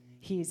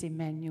 He is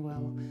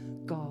Emmanuel,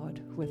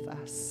 God with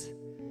us.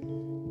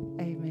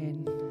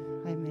 Amen.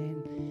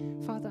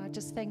 Amen. Father, I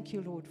just thank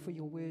you, Lord, for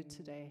your word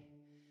today.